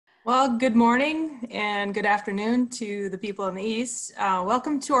Well, good morning and good afternoon to the people in the East.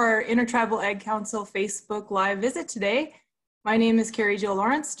 Welcome to our Intertribal Ag Council Facebook Live visit today. My name is Carrie Jo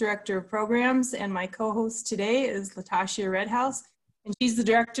Lawrence, Director of Programs, and my co-host today is Latasha Redhouse, and she's the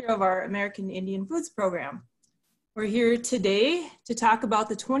Director of our American Indian Foods Program. We're here today to talk about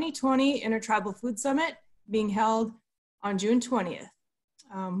the 2020 Intertribal Food Summit being held on June 20th,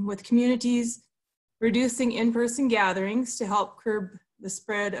 with communities reducing in-person gatherings to help curb the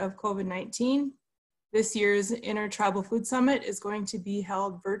spread of COVID-19. This year's Intertribal Food Summit is going to be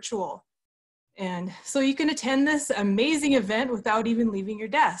held virtual. And so you can attend this amazing event without even leaving your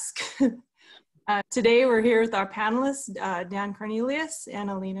desk. Today we're here with our panelists, Dan Cornelius and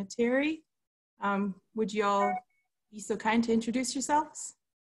Elena Terry. Would you all be so kind to introduce yourselves?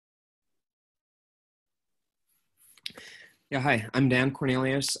 Yeah, hi, I'm Dan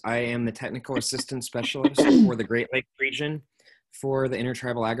Cornelius. I am the Technical Assistant Specialist for the Great Lakes region for the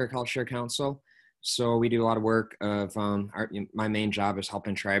Intertribal Agriculture Council. So we do a lot of work of, my main job is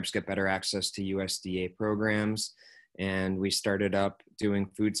helping tribes get better access to USDA programs. And we started up doing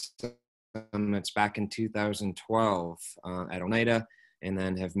food summits back in 2012 at Oneida, and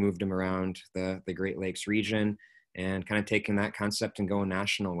then have moved them around the Great Lakes region and kind of taking that concept and going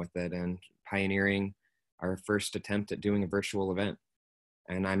national with it and pioneering our first attempt at doing a virtual event.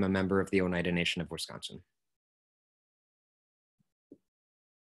 And I'm a member of the Oneida Nation of Wisconsin.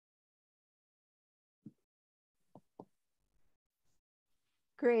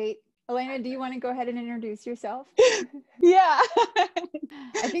 Great. Elena, do you want to go ahead and introduce yourself? Yeah.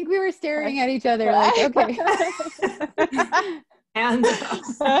 I think we were staring at each other like, okay. And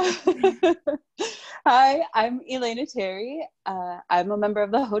Hi, I'm Elena Terry. I'm a member of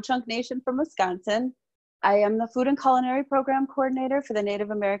the Ho-Chunk Nation from Wisconsin. I am the Food and Culinary Program Coordinator for the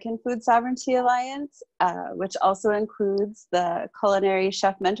Native American Food Sovereignty Alliance, which also includes the Culinary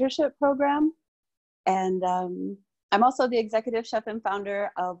Chef Mentorship Program. And I'm also the executive chef and founder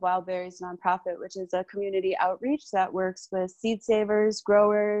of Wild Berries Nonprofit, which is a community outreach that works with seed savers,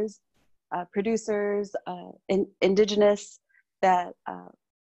 growers, producers, indigenous, that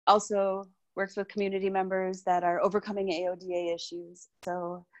also works with community members that are overcoming AODA issues.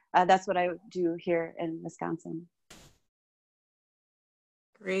 So that's what I do here in Wisconsin.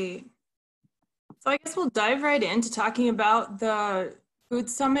 great. So I guess we'll dive right into talking about the Food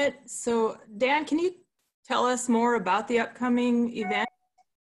Summit. So Dan, can you tell us more about the upcoming event?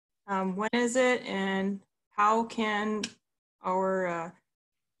 When is it, and how can our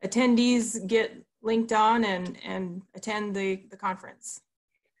attendees get linked on and attend the conference?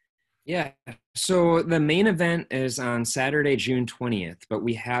 Yeah, so the main event is on Saturday, June 20th, but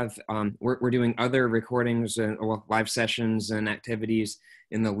we have, we're doing other recordings and live sessions and activities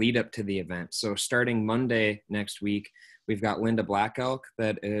in the lead up to the event. So starting Monday next week, we've got Linda Black Elk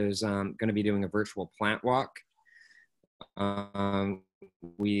that is going to be doing a virtual plant walk.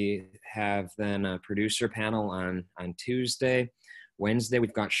 We have then a producer panel on Tuesday. Wednesday,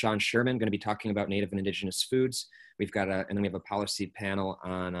 we've got Sean Sherman going to be talking about Native and Indigenous foods. We've got and then we have a policy panel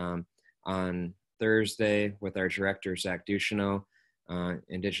on Thursday with our director, Zach Ducheneau.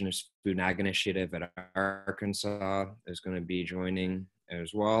 Indigenous Food and Ag Initiative at Arkansas is going to be joining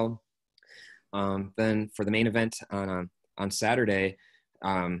as well. Then for the main event on Saturday,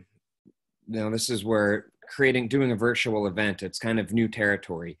 this is where doing a virtual event, it's kind of new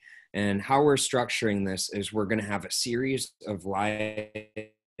territory. And how we're structuring this is we're going to have a series of live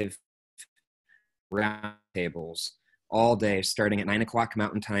roundtables all day, starting at 9 o'clock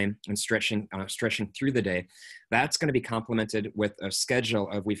Mountain Time and stretching through the day. That's going to be complemented with a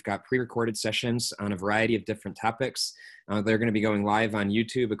schedule of, we've got pre-recorded sessions on a variety of different topics. They're going to be going live on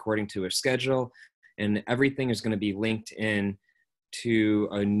YouTube according to a schedule, and everything is going to be linked in to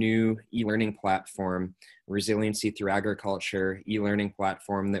a new e-learning platform, Resiliency Through Agriculture e-learning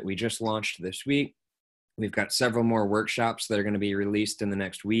platform that we just launched this week. We've got several more workshops that are going to be released in the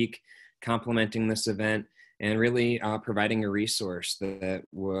next week, complementing this event, and really providing a resource that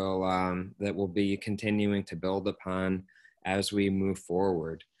will be continuing to build upon as we move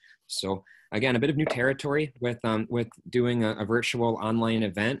forward. So again, a bit of new territory with doing a virtual online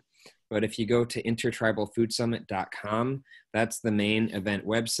event. But if you go to intertribalfoodsummit.com, that's the main event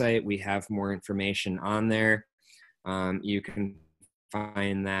website. We have more information on there. You can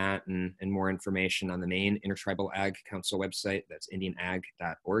find that and more information on the main Intertribal Ag Council website. That's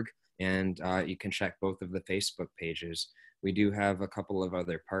indianag.org. And you can check both of the Facebook pages. We do have a couple of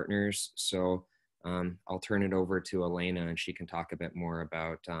other partners. So I'll turn it over to Elena, and she can talk a bit more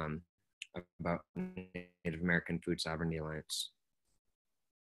about Native American Food Sovereignty Alliance.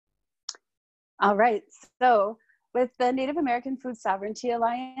 All right, so with the Native American Food Sovereignty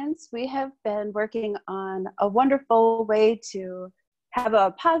Alliance, we have been working on a wonderful way to have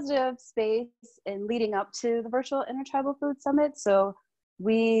a positive space in leading up to the virtual Intertribal Food Summit. So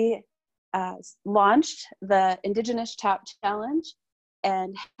we launched the Indigenous Chop Challenge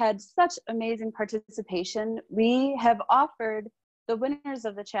and had such amazing participation. We have offered the winners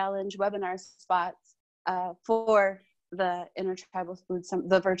of the challenge webinar spots for the Intertribal Food Summit,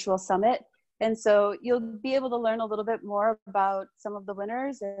 the virtual summit. And so you'll be able to learn a little bit more about some of the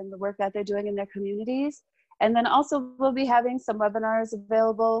winners and the work that they're doing in their communities. And then also we'll be having some webinars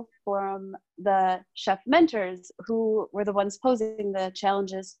available from the chef mentors who were the ones posing the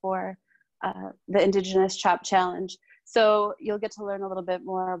challenges for the Indigenous Chop Challenge. So you'll get to learn a little bit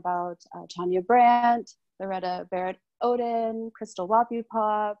more about Tanya Brandt, Loretta Barrett Oden, Crystal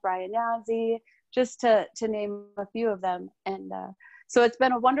Wapupaw, Brian Yazzie, just to name a few of them. And so it's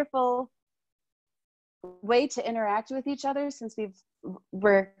been a wonderful way to interact with each other, since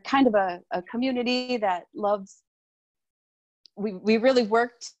we're kind of a community that loves, we really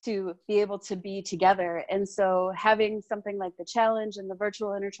worked to be able to be together. And so having something like the challenge and the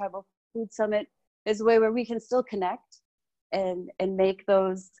virtual Intertribal Food Summit is a way where we can still connect and make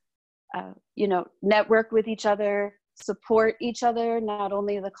those, network with each other, support each other, not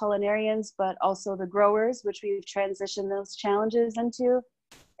only the culinarians, but also the growers, which we've transitioned those challenges into,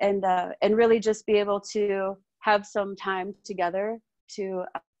 and really just be able to have some time together to,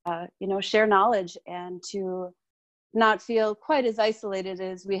 share knowledge and to not feel quite as isolated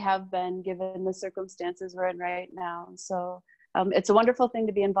as we have been given the circumstances we're in right now. So it's a wonderful thing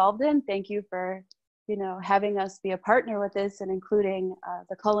to be involved in. Thank you for, having us be a partner with this and including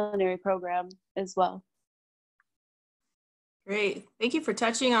the culinary program as well. Great. Thank you for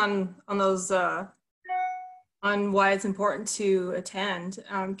touching on those, on why it's important to attend.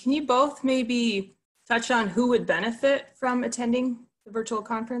 Can you both maybe touch on who would benefit from attending the virtual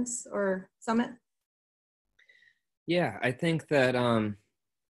conference or summit? Yeah, I think that,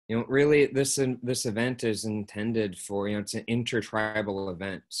 really this event is intended for, it's an intertribal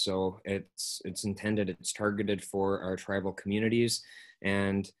event. So it's targeted for our tribal communities,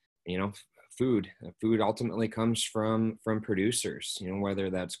 and, food ultimately comes from producers, whether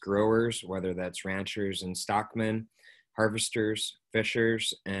that's growers, whether that's ranchers and stockmen, harvesters,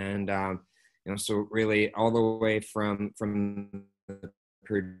 fishers, and, so really all the way from the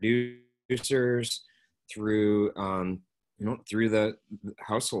producers through, through the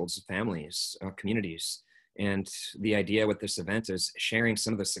households, families, communities. And the idea with this event is sharing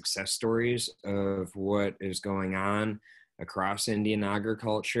some of the success stories of what is going on across Indian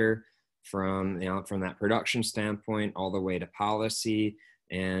agriculture, from that production standpoint all the way to policy,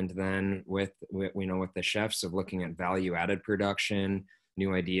 and then with the chefs of looking at value-added production,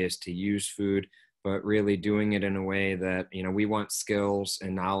 new ideas to use food, but really doing it in a way that we want skills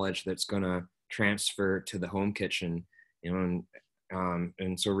and knowledge that's going to transfer to the home kitchen, and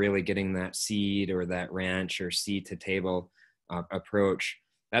so really getting that seed or that ranch or seed to table approach.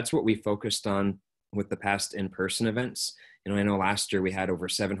 That's what we focused on with the past in-person events. I know last year we had over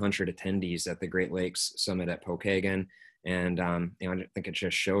 700 attendees at the Great Lakes Summit at Pokagon, and I think it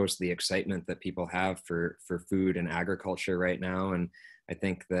just shows the excitement that people have for food and agriculture right now. And I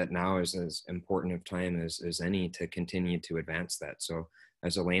think that now is as important of time as any to continue to advance that. So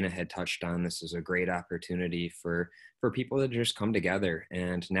as Elena had touched on, this is a great opportunity for people to just come together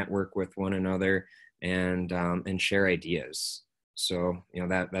and network with one another and share ideas. So,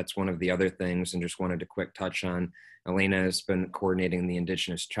 that's one of the other things, and just wanted to quick touch on. Elena has been coordinating the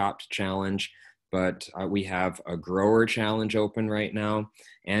Indigenous Chopped Challenge, but we have a grower challenge open right now,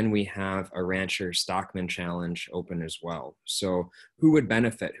 and we have a rancher stockman challenge open as well. So who would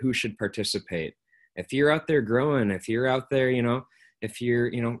benefit? Who should participate? If you're out there growing, if you're out there, if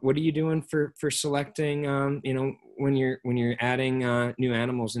you're, what are you doing for selecting, when you're adding new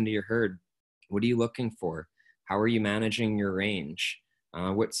animals into your herd? What are you looking for? How are you managing your range?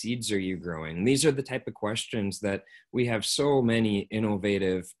 What seeds are you growing? These are the type of questions that we have so many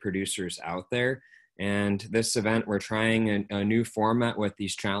innovative producers out there. And this event, we're trying a new format with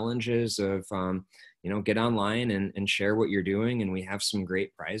these challenges of, get online and share what you're doing. And we have some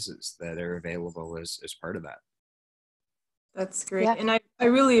great prizes that are available as part of that. That's great. Yeah. And I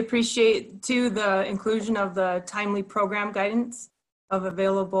really appreciate too the inclusion of the timely program guidance of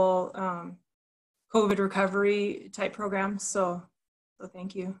available COVID recovery type programs. So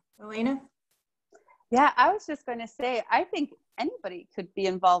thank you. Elena? Yeah, I was just going to say, I think anybody could be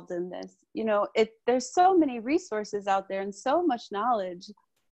involved in this. There's so many resources out there and so much knowledge.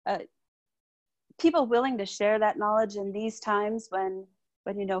 People willing to share that knowledge in these times when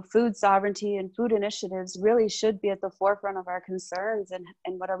but food sovereignty and food initiatives really should be at the forefront of our concerns. And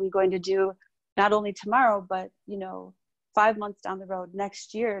what are we going to do, not only tomorrow, but 5 months down the road,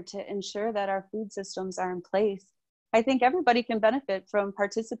 next year, to ensure that our food systems are in place. I think everybody can benefit from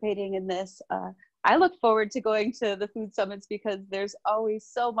participating in this. I look forward to going to the food summits because there's always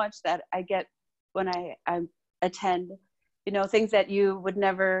so much that I get when I attend, things that you would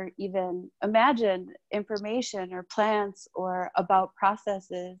never even imagine, information or plants or about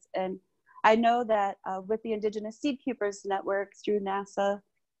processes. And I know that with the Indigenous Seed Keepers Network through NASA,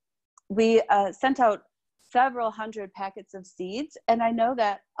 we sent out several hundred packets of seeds. And I know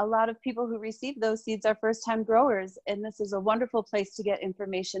that a lot of people who receive those seeds are first-time growers. And this is a wonderful place to get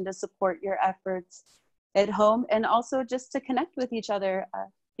information to support your efforts at home, and also just to connect with each other.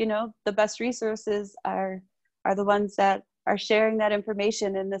 The best resources are the ones that are sharing that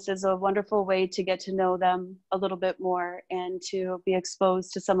information. And this is a wonderful way to get to know them a little bit more and to be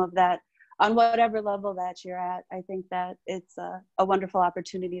exposed to some of that on whatever level that you're at. I think that it's a wonderful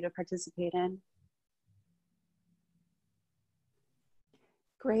opportunity to participate in.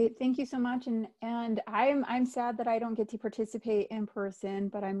 Great, thank you so much. And I'm sad that I don't get to participate in person,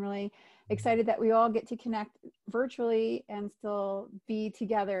 but I'm really excited that we all get to connect virtually and still be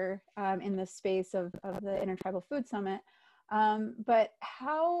together in the space of the Intertribal Food Summit. But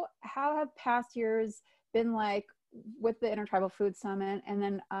how have past years been like with the Intertribal Food Summit? And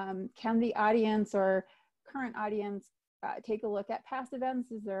then can the audience or current audience take a look at past events?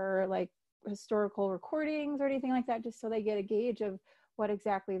 Is there like historical recordings or anything like that, just so they get a gauge of what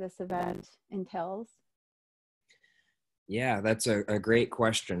exactly this event entails? Yeah, that's a great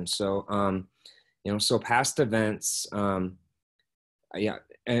question. So, so past events, yeah,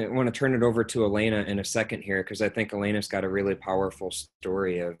 I want to turn it over to Elena in a second here, because I think Elena's got a really powerful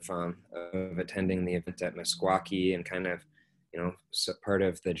story of attending the event at Meskwaki and kind of, part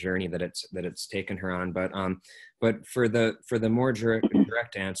of the journey that it's taken her on. But for the more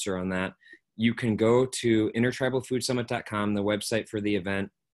direct answer on that, you can go to intertribalfoodsummit.com, the website for the event.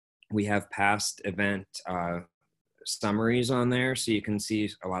 We have past event summaries on there, so you can see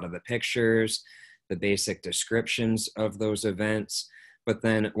a lot of the pictures, the basic descriptions of those events. But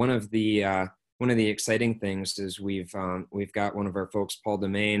then one of the exciting things is we've got one of our folks, Paul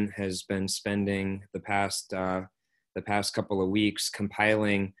Demain, has been spending the past couple of weeks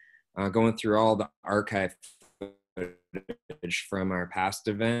compiling, going through all the archive footage from our past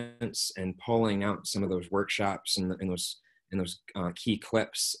events and pulling out some of those workshops and those key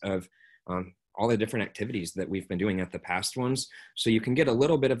clips of all the different activities that we've been doing at the past ones. So you can get a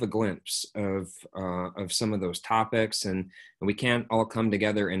little bit of a glimpse of some of those topics, and we can't all come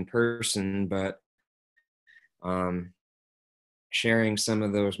together in person, but sharing some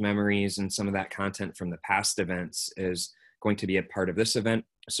of those memories and some of that content from the past events is going to be a part of this event.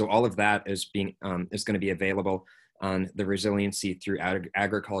 So all of that is going to be available on the Resiliency Through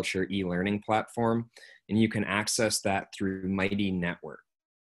Agriculture e-learning platform, and you can access that through Mighty Networks.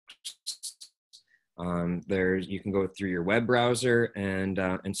 You can go through your web browser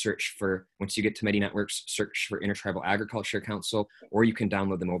and search for, once you get to Mighty Networks, search for Intertribal Agriculture Council, or you can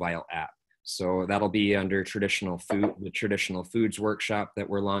download the mobile app. So that'll be under the Traditional Foods workshop that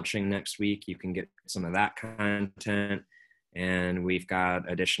we're launching next week. You can get some of that content, and we've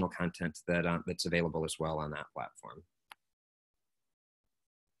got additional content that's available as well on that platform.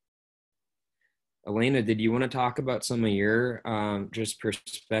 Elena, did you want to talk about some of your just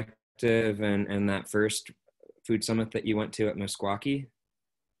perspective and that first food summit that you went to at Meskwaki?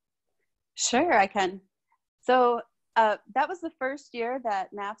 Sure, I can. So that was the first year that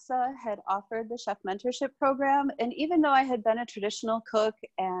NAFSA had offered the chef mentorship program. And even though I had been a traditional cook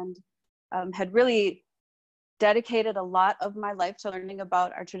and had really dedicated a lot of my life to learning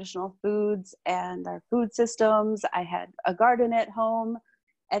about our traditional foods and our food systems, I had a garden at home.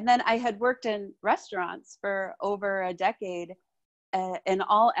 And then I had worked in restaurants for over a decade in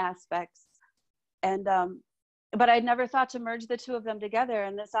all aspects. And but I never thought to merge the two of them together.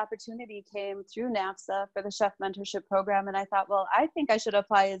 And this opportunity came through NAFSA for the chef mentorship program. And I thought, well, I think I should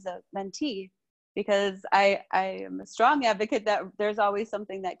apply as a mentee, because I am a strong advocate that there's always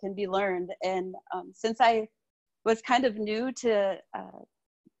something that can be learned. And since I was kind of new to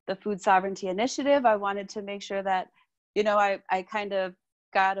the Food Sovereignty Initiative, I wanted to make sure that, I kind of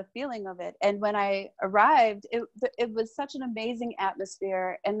got a feeling of it. And when I arrived, it was such an amazing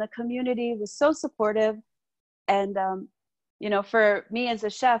atmosphere, and the community was so supportive. And, for me as a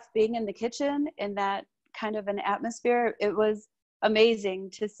chef, being in the kitchen in that kind of an atmosphere, it was amazing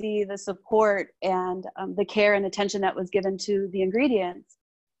to see the support and the care and attention that was given to the ingredients,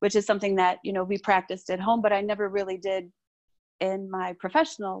 which is something that, we practiced at home, but I never really did in my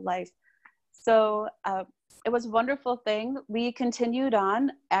professional life. So it was a wonderful thing. We continued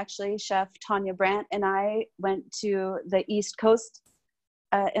on. Actually, Chef Tanya Brandt and I went to the East Coast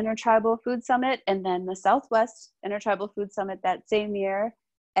Intertribal Food Summit and then the Southwest Intertribal Food Summit that same year,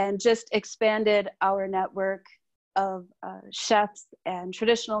 and just expanded our network of chefs and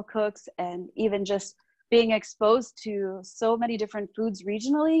traditional cooks, and even just being exposed to so many different foods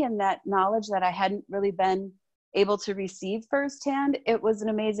regionally, and that knowledge that I hadn't really been able to receive firsthand. It was an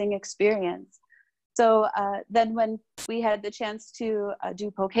amazing experience. So then when we had the chance to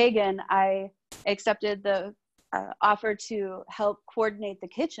do Pokagon, I accepted the offer to help coordinate the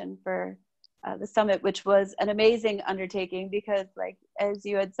kitchen for the summit, which was an amazing undertaking because, like, as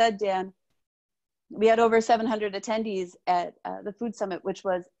you had said, Dan, we had over 700 attendees at the food summit, which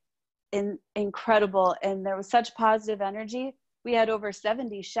was incredible. And there was such positive energy. We had over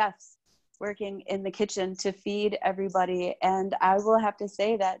 70 chefs working in the kitchen to feed everybody. And I will have to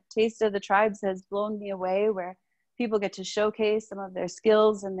say that Taste of the Tribes has blown me away, where people get to showcase some of their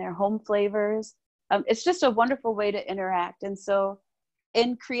skills and their home flavors. It's just a wonderful way to interact. And so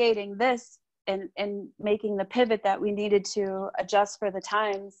in creating this and making the pivot that we needed to adjust for the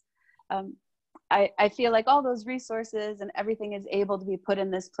times, I feel like all those resources and everything is able to be put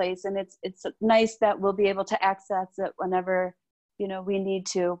in this place. And it's nice that we'll be able to access it whenever, you know, we need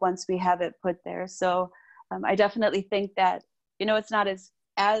to, once we have it put there. So I definitely think that, you know, it's not as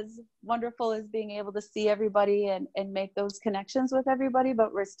wonderful as being able to see everybody and make those connections with everybody,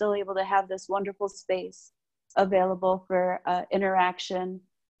 but we're still able to have this wonderful space available for interaction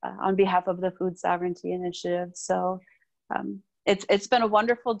on behalf of the Food Sovereignty Initiative. So it's been a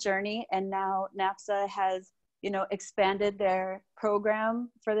wonderful journey, and now NAFSA has, you know, expanded their program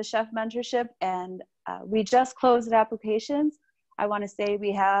for the chef mentorship, and we just closed applications. I want to say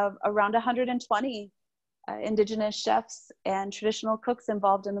we have around 120 Indigenous chefs and traditional cooks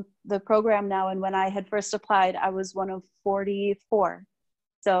involved in the program now. And when I had first applied, I was one of 44.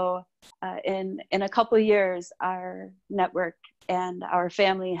 So in a couple of years, our network and our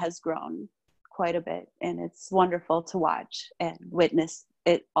family has grown quite a bit, and it's wonderful to watch and witness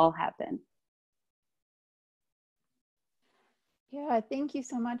it all happen. Yeah, thank you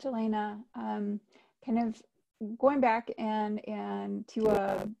so much, Elena. Kind of going back and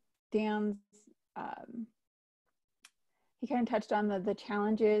to Dan's, he kind of touched on the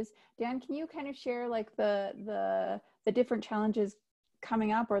challenges. Dan, can you kind of share like the different challenges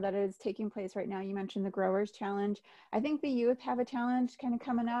coming up or that is taking place right now? You mentioned the Growers Challenge. I think the youth have a challenge kind of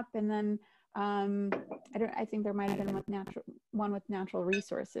coming up, and then I think there might have been one with natural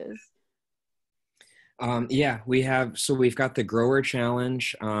resources. Yeah, we've got the Grower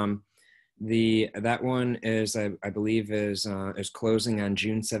Challenge. That one is, I believe is closing on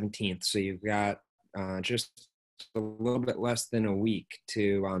June 17th. So you've got just a little bit less than a week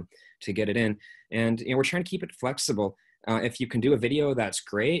to get it in. And, you know, we're trying to keep it flexible. If you can do a video, that's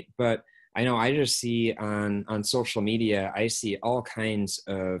great. But I know I just see on social media, I see all kinds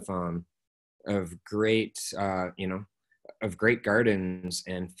of great, of great gardens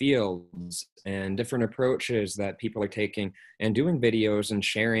and fields and different approaches that people are taking and doing videos and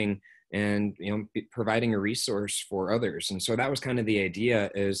sharing and, you know, providing a resource for others. And so that was kind of the idea,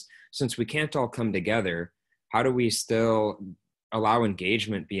 is since we can't all come together, how do we still allow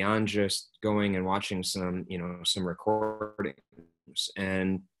engagement beyond just going and watching some recordings?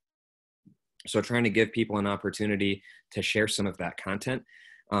 And so trying to give people an opportunity to share some of that content.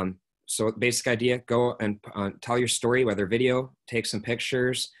 So basic idea, go and tell your story, whether video, take some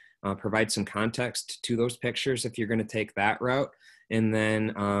pictures, provide some context to those pictures if you're going to take that route. And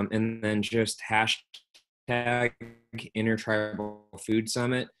then just hashtag Intertribal Food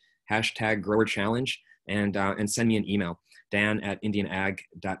Summit, hashtag Grower Challenge, and send me an email,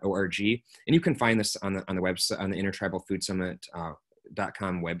 dan@indianag.org. And you can find this on the website, on the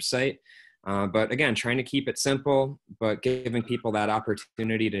intertribalfoodsummit.com website. But again, trying to keep it simple, but giving people that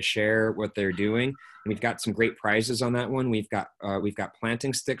opportunity to share what they're doing. And we've got some great prizes on that one. We've got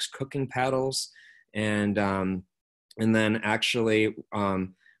planting sticks, cooking paddles, and then actually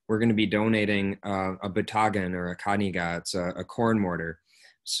we're going to be donating a batagan or a kaniga. It's a corn mortar.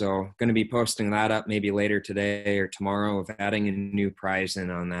 So going to be posting that up maybe later today or tomorrow, of adding a new prize in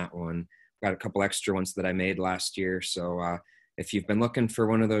on that one. Got a couple extra ones that I made last year. So if you've been looking for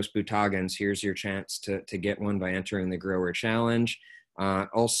one of those butagans, here's your chance to get one by entering the Grower Challenge.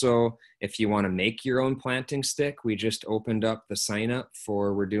 Also, if you want to make your own planting stick, we just opened up the sign up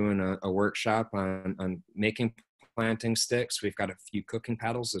we're doing a workshop on making planting sticks. We've got a few cooking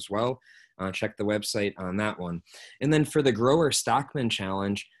paddles as well. Check the website on that one. And then for the Grower Stockman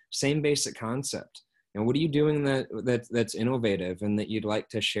Challenge, same basic concept. And what are you doing that's innovative and that you'd like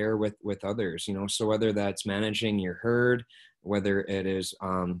to share with others? You know, so whether that's managing your herd, whether it is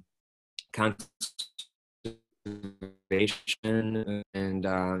conservation and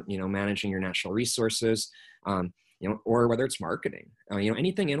you know, managing your natural resources, you know, or whether it's marketing, you know,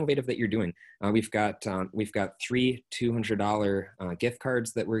 anything innovative that you're doing. We've got 3 $200 gift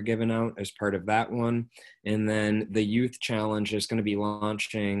cards that we're giving out as part of that one, and then the youth challenge is going to be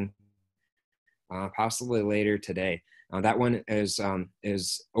launching possibly later today. That one is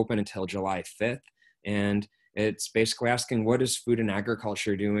open until July 5th, and it's basically asking, what is food and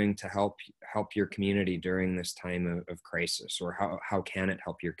agriculture doing to help your community during this time of crisis, or how can it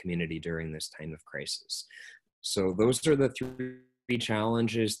help your community during this time of crisis? So those are the 3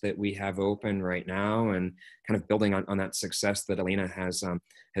 challenges that we have open right now, and kind of building on that success that Elena has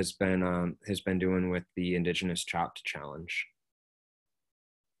been doing with the Indigenous Chopped Challenge.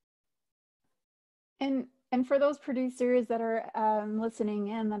 And for those producers that are listening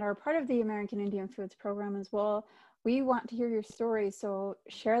in that are part of the American Indian Foods program as well, we want to hear your stories. So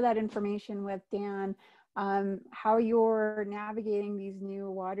share that information with Dan, how you're navigating these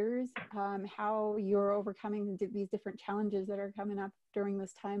new waters, how you're overcoming these different challenges that are coming up during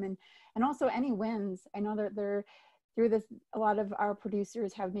this time, and also any wins. I know that through this, a lot of our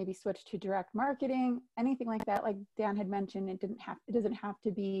producers have maybe switched to direct marketing, anything like that. Like Dan had mentioned, it doesn't have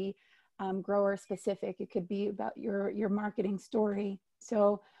to be grower specific. It could be about your marketing story.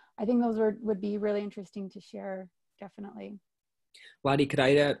 So I think those would be really interesting to share, definitely. Lottie, could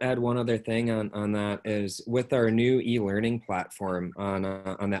I add one other thing on that? Is with our new e-learning platform on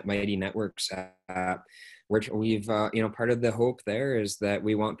that Mighty Networks app, which we've you know, part of the hope there is that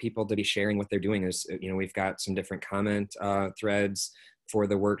we want people to be sharing what they're doing. Is, you know, we've got some different comment threads for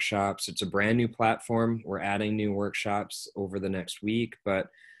the workshops. It's a brand new platform. We're adding new workshops over the next week, but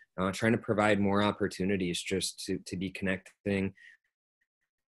trying to provide more opportunities just to be connecting,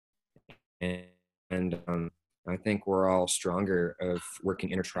 and I think we're all stronger of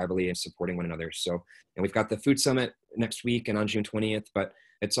working intertribally and supporting one another. So, and we've got the Food Summit next week and on June 20th, but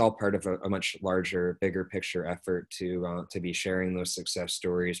it's all part of a much larger, bigger picture effort to be sharing those success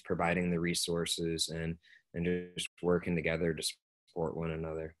stories, providing the resources, and just working together to support one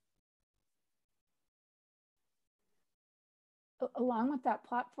another. Along with that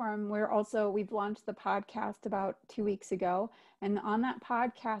platform, we've launched the podcast about 2 weeks ago, and on that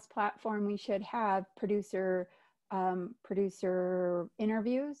podcast platform, we should have producer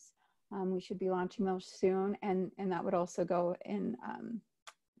interviews. We should be launching those soon, and that would also go in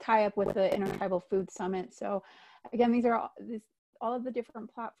tie up with the Intertribal Food Summit. So again, these are all of the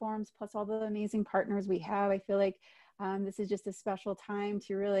different platforms, plus all the amazing partners we have. I feel like this is just a special time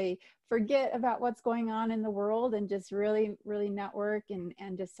to really forget about what's going on in the world and just really, really network and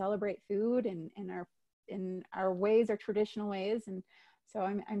just celebrate food and our ways, our traditional ways. And so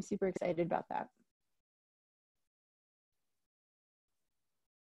I'm super excited about that.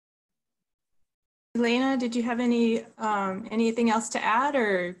 Elena, did you have anything else to add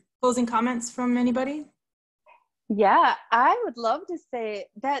or closing comments from anybody? Yeah, I would love to say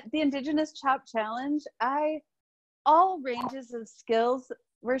that the Indigenous Chop Challenge, all ranges of skills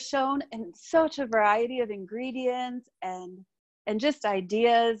were shown in such a variety of ingredients and just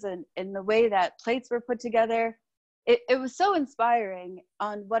ideas and the way that plates were put together. It was so inspiring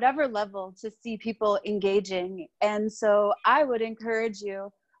on whatever level to see people engaging. And so I would encourage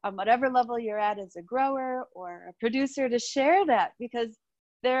you on whatever level you're at as a grower or a producer to share that, because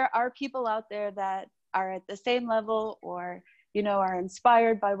there are people out there that are at the same level or, you know, are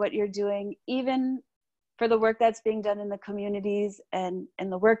inspired by what you're doing, even for the work that's being done in the communities and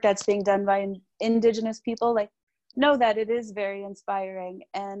the work that's being done by Indigenous people. Like, know that it is very inspiring.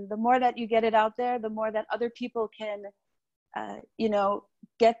 And the more that you get it out there, the more that other people can, you know,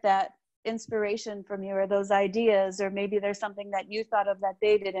 get that inspiration from you or those ideas, or maybe there's something that you thought of that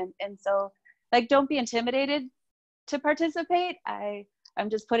they didn't. And so, like, don't be intimidated to participate. I'm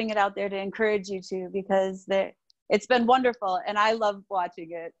just putting it out there to encourage you to, because it's been wonderful and I love watching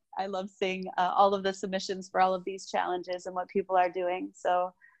it. I love seeing all of the submissions for all of these challenges and what people are doing.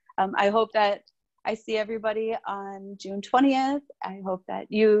 So I hope that I see everybody on June 20th. I hope that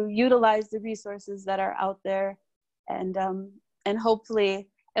you utilize the resources that are out there, and hopefully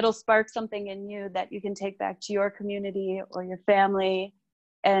it'll spark something in you that you can take back to your community or your family,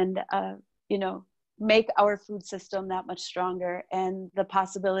 and you know, make our food system that much stronger, and the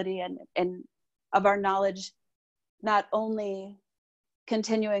possibility and of our knowledge not only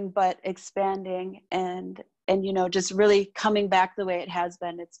continuing but expanding and you know, just really coming back the way it has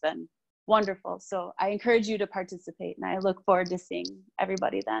been. It's been wonderful. So I encourage you to participate, and I look forward to seeing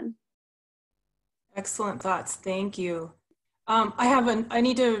everybody then. Excellent thoughts. Thank you. I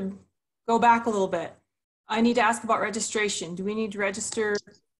need to go back a little bit. I need to ask about registration. Do we need to register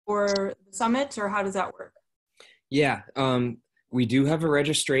for the summit, or how does that work? Yeah, we do have a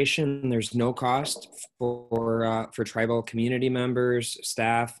registration. There's no cost for tribal community members,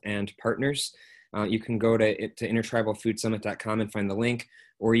 staff, and partners. You can go to intertribalfoodsummit.com and find the link,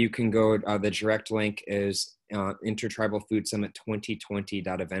 or you can go, the direct link is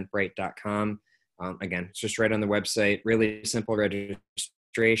intertribalfoodsummit2020.eventbrite.com. Again, it's just right on the website. Really simple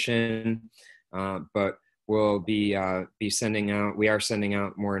registration, but we'll be sending out, we are sending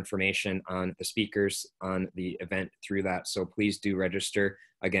out more information on the speakers on the event through that. So please do register.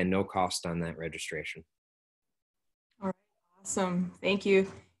 Again, no cost on that registration. All right, awesome. Thank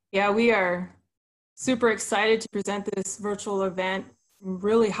you. Yeah, we are super excited to present this virtual event,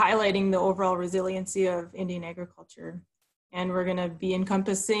 really highlighting the overall resiliency of Indian agriculture. And we're going to be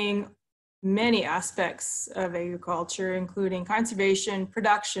encompassing many aspects of agriculture, including conservation,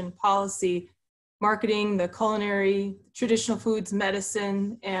 production, policy, marketing, the culinary, traditional foods,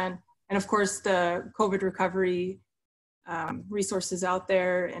 medicine, and of course the COVID recovery resources out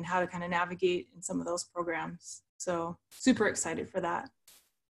there and how to kind of navigate in some of those programs. So super excited for that.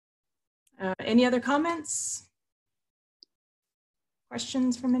 Any other comments?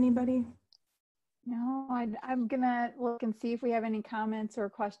 Questions from anybody? No, I'm gonna look and see if we have any comments or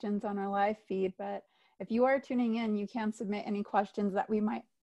questions on our live feed, but if you are tuning in, you can submit any questions that we might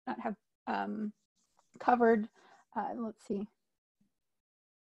not have covered. Let's see.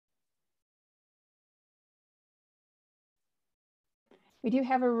 We do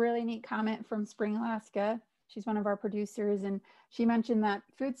have a really neat comment from Spring, Alaska. She's one of our producers, and she mentioned that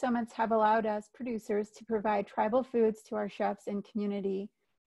food summits have allowed us producers to provide tribal foods to our chefs and community.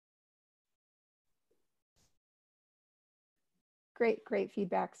 Great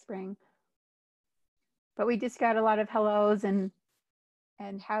feedback, Spring. But we just got a lot of hellos and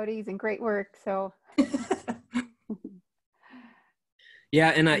howdies and great work, so.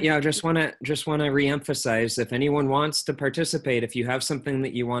 Yeah, and I just want to reemphasize, if anyone wants to participate, if you have something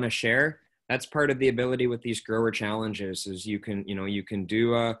that you want to share, that's part of the ability with these grower challenges. Is you can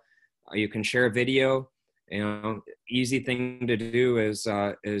share a video. Easy thing to do is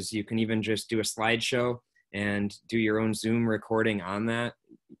you can even just do a slideshow and do your own Zoom recording on that,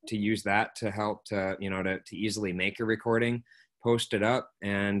 to use that to help to easily make a recording, post it up,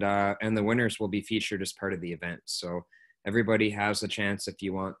 and the winners will be featured as part of the event. So everybody has a chance, if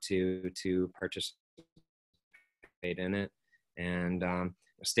you want to participate in it. And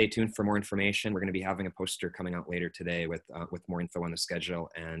stay tuned for more information. We're going to be having a poster coming out later today with more info on the schedule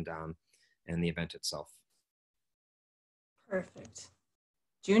and the event itself. Perfect.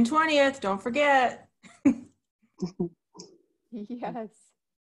 June 20th, don't forget. Yes.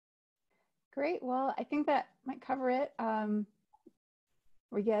 Great. Well, I think that might cover it.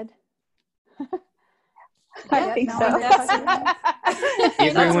 We good? I think so.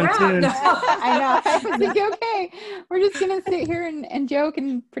 Everyone tuned. I know. I was thinking, okay, we're just gonna sit here and joke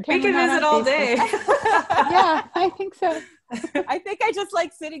and pretend. We can visit all day. Yeah, I think so. I think I just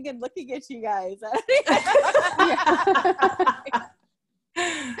like sitting and looking at you guys.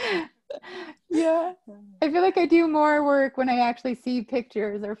 Yeah. I feel like I do more work when I actually see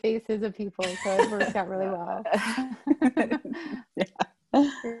pictures or faces of people, so it works out really well. Yeah.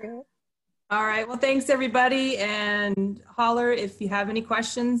 All right. Well, thanks everybody, and holler if you have any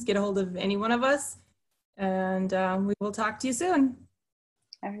questions. Get a hold of any one of us, and we will talk to you soon.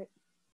 All right.